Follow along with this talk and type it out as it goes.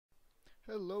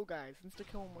Hello guys,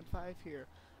 InstaKill115 here.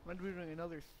 I'm going to be doing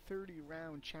another 30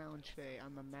 round challenge today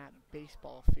on the map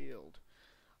Baseball Field.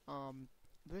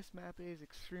 This map is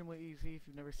extremely easy if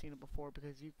you've never seen it before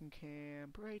because you can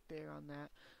camp right there on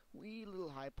that wee little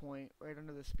high point right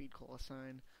under the speed cola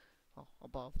sign. Well,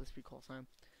 above the speed cola sign.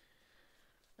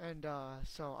 And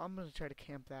so I'm going to try to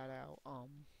camp that out.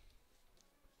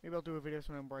 Maybe I'll do a video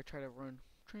sometime where I try to run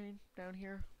train down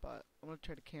here, but I'm going to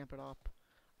try to camp it up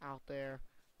out there.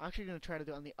 I'm actually going to try to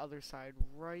do it on the other side,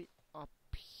 right up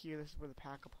here. This is where the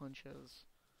Pack-a-Punch is.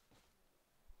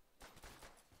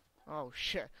 Oh,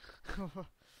 shit.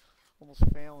 Almost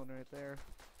failing right there.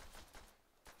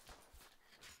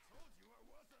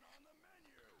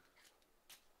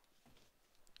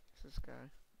 It's this guy.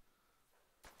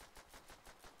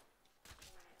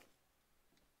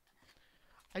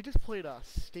 I just played a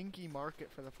Stinky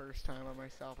Market for the first time on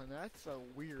myself, and that's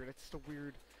weird. It's just a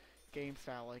weird game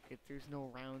style. Like, there's no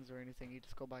rounds or anything. You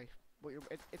just go by what you're.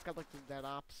 It's got like the Dead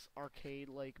Ops arcade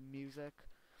like music,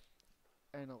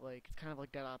 and it's kind of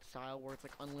like Dead Ops style where it's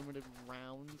like unlimited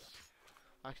rounds.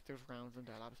 Actually, there's rounds in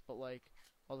Dead Ops, but like,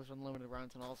 oh, there's unlimited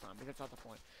rounds in all zombies. That's not the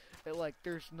point.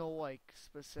 There's no like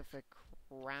specific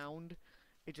round.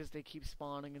 It just they keep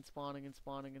spawning and spawning and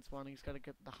spawning and spawning. You just gotta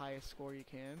get the highest score you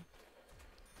can.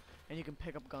 And you can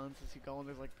pick up guns as you go, and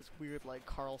there's like this weird like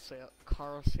car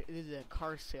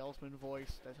salesman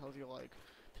voice that tells you like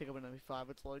pick up an MP5.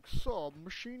 It's like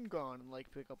submachine gun, and like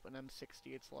pick up an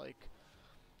M60. It's like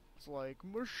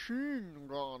machine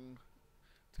gun.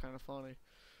 It's kind of funny.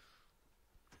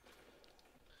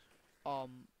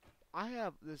 I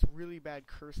have this really bad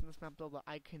curse in this map though that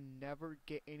I can never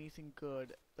get anything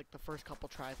good like the first couple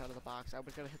tries out of the box. I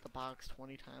always gotta hit the box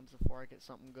 20 times before I get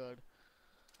something good.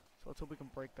 So let's hope we can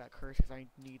break that curse, because I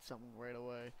need something right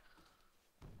away.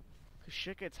 Because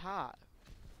shit gets hot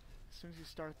as soon as you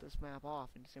start this map off,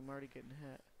 and you see I'm already getting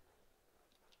hit.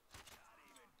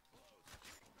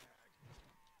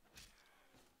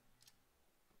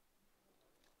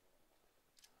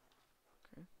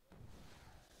 Okay.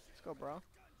 Let's go, bro.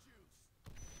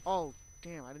 Oh,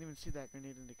 damn, I didn't even see that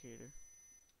grenade indicator.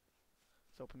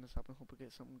 Let's open this up and hope we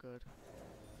get something good.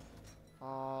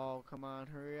 Oh, come on,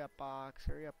 hurry up, box,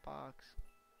 hurry up, box.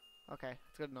 Okay,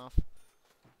 it's good enough.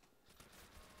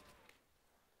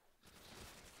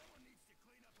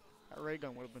 That ray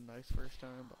gun would have been nice first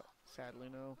time, but sadly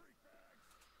no.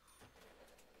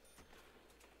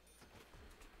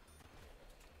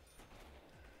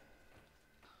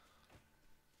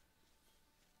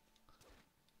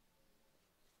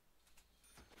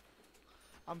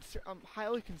 I'm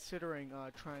highly considering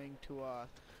trying to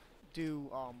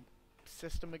do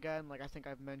system again. Like I think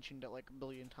I've mentioned it like a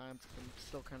billion times. I'm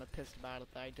still kind of pissed about it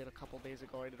that I did a couple days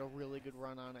ago. I did a really good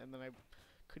run on it, and then I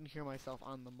couldn't hear myself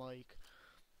on the mic.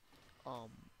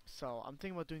 So I'm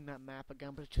thinking about doing that map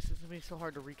again, but it's gonna be so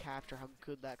hard to recapture how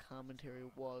good that commentary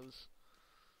was.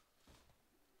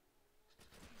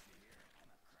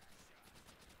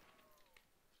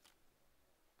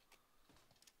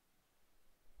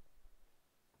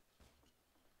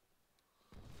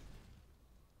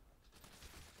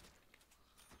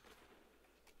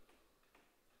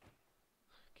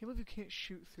 Can't believe you can't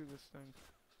shoot through this thing.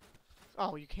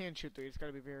 Oh, you can shoot through it. It's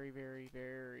gotta be very, very,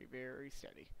 very, very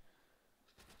steady.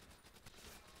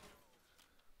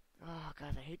 Oh,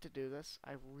 guys, I hate to do this.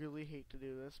 I really hate to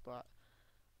do this, but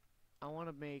I want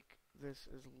to make this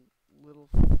as little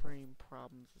frame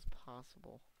problems as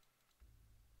possible.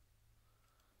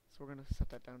 So we're going to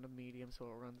set that down to medium so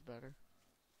it runs better.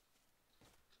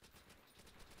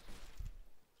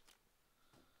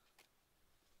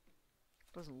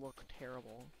 Doesn't look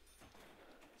terrible.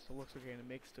 So it looks okay, and it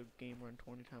makes the game run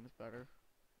 20 times better.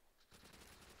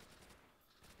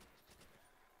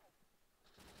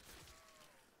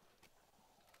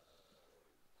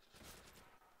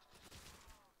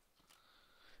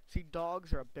 See,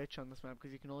 dogs are a bitch on this map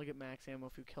because you can only get max ammo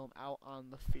if you kill them out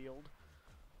on the field.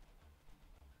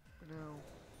 No.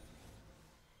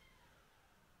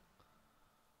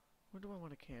 Where do I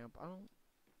want to camp? I don't...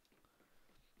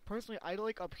 Personally, I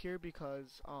like up here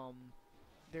because,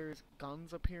 there's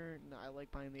guns up here, and I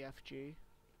like buying the FG.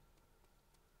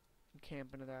 And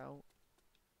camping it out.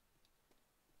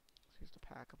 So here's the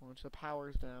Pack-a-Punch. The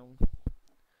power's down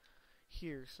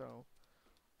here, so...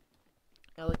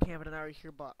 I like camping it out right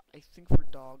here, but I think for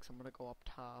dogs, I'm gonna go up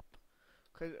top.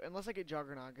 Cause unless I get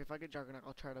Juggernaut, if I get Juggernaut,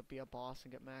 I'll try to be a boss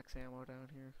and get max ammo down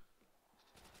here.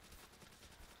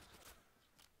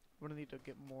 I'm gonna need to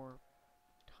get more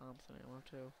Thompson ammo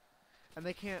too. And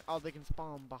they can't. Oh, they can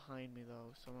spawn behind me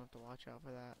though, so I'm gonna have to watch out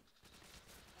for that.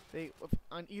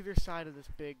 On either side of this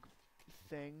big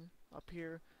thing up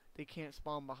here, they can't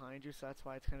spawn behind you, so that's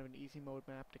why it's kind of an easy mode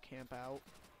map to camp out.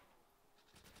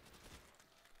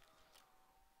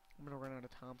 I'm gonna run out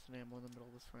of Thompson ammo in the middle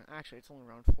of this round. Actually, it's only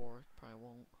round 4. Probably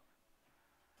won't.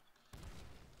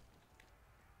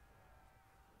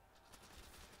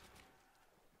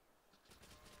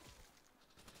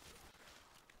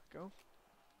 Go.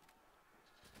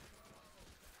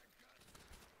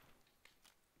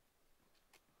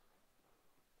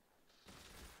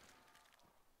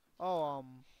 Oh,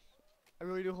 I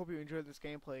really do hope you enjoyed this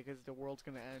gameplay, because the world's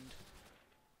gonna end,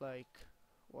 like,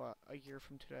 what, a year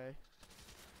from today.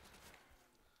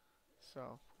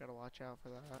 So, gotta watch out for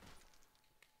that.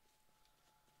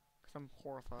 Because I'm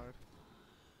horrified.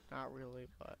 Not really,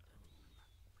 but,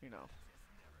 you know.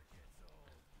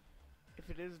 If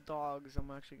it is dogs,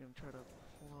 I'm actually gonna try to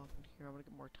pull off in here. I'm gonna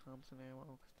get more Thompson ammo,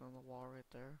 because it's on the wall right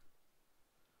there.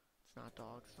 It's not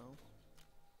dogs, though.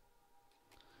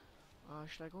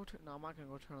 Should I go turn? No, I'm not gonna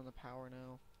go turn on the power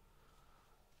now.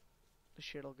 The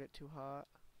shit'll get too hot.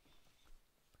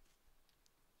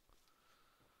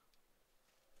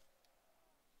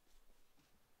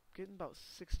 Getting about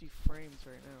 60 frames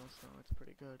right now, so it's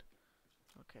pretty good.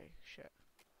 Okay, shit.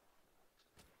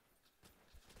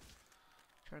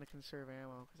 Trying to conserve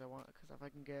ammo because if I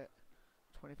can get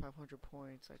 2,500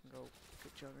 points, I can go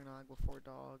get Juggernog before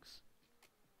dogs.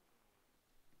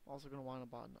 Also gonna want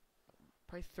about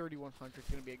probably 3,100 is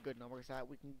gonna be a good number, because that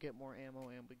we can get more ammo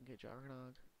and we can get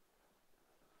Juggernog.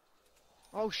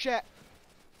 Oh shit!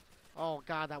 Oh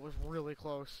god, that was really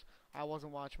close. I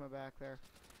wasn't watching my back there.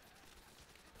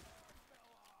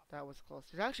 That was close.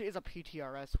 There actually is a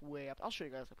PTRS way up. I'll show you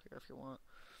guys up here if you want.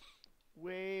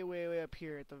 Way, way, way up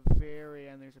here at the very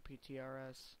end, there's a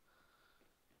PTRS.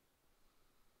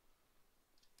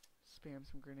 Spam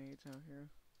some grenades out here.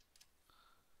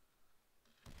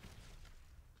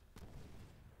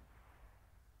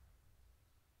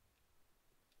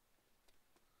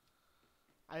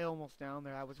 I almost down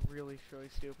there. I was really, really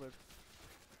stupid.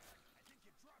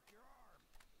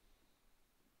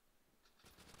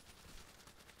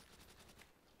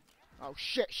 Oh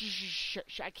shit, shit,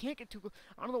 I can't get too close.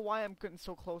 I don't know why I'm getting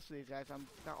so close to these guys. I'm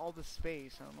got all this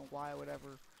space. I don't know why I would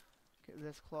ever get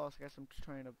this close. I guess I'm just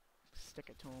trying to stick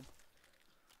it to them.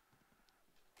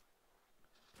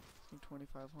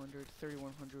 2,500,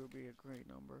 3,100 would be a great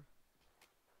number.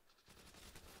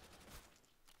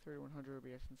 3,100 would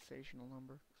be a sensational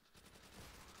number.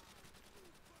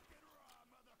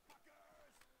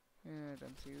 Yeah,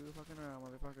 don't see you fucking around,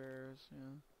 motherfuckers.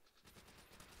 Yeah.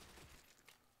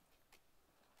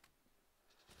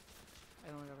 I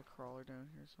know I got a crawler down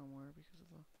here somewhere because of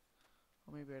the...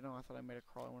 Oh, maybe I don't. I thought I made a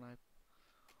crawler when I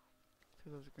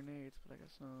threw those grenades, but I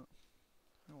guess not.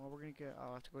 Oh, well, we're gonna get...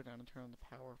 I'll have to go down and turn on the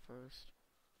power first.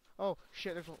 Oh,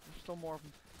 shit, there's still more of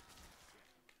them.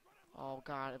 Oh,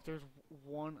 God, if there's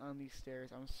one on these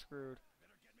stairs, I'm screwed.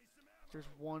 If there's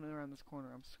one around this corner,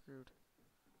 I'm screwed.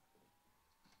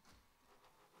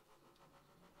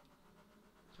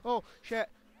 Oh, shit!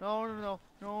 No, no, no,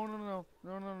 no, no, no, no,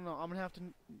 no, no, no. I'm gonna have to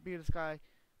be this guy.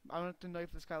 I'm gonna have to knife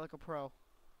this guy like a pro.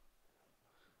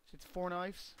 So it's 4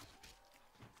 knives.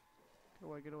 Get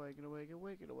away, get away, get away, get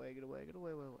away, get away, get away, get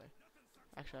away, away.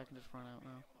 Actually, I can just run out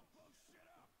now.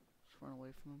 Just run away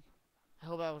from him. I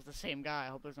hope that was the same guy. I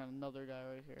hope there's not another guy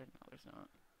right here. No, there's not.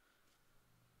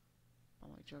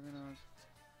 I'm like Juggernog.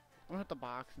 I'm gonna hit the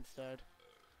box instead.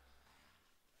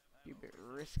 Be a bit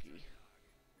risky.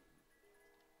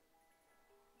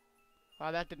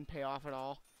 Wow, that didn't pay off at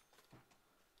all.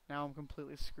 Now I'm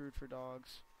completely screwed for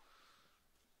dogs.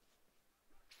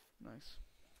 Nice.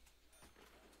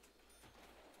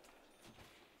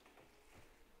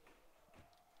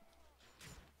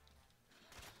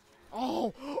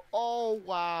 Oh! Oh,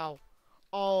 wow.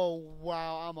 Oh,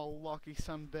 wow. I'm a lucky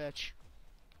son of a bitch.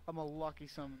 I'm a lucky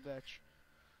son of a bitch.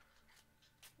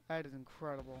 That is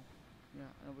incredible. Yeah,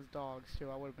 and it was dogs, too.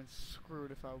 I would have been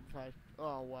screwed if I...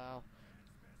 Oh, wow.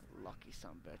 Lucky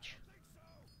son of a bitch.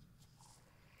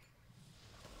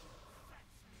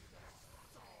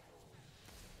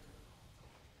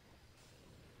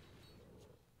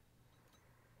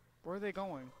 Where are they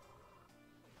going?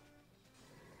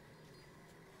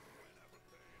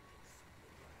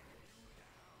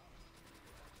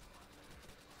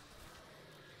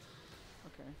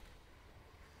 Okay.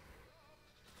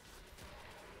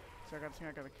 So I think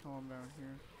I gotta kill him down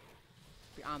here.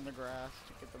 Be on the grass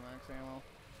to get the max ammo.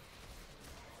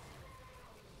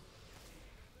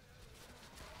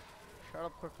 Shut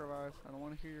up, quick revive. I don't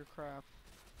want to hear your crap.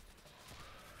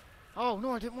 Oh,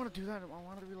 no, I didn't want to do that. I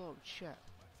wanted to reload. Shit.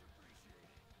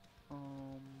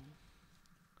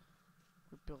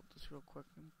 We built this real quick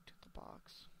into the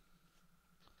box.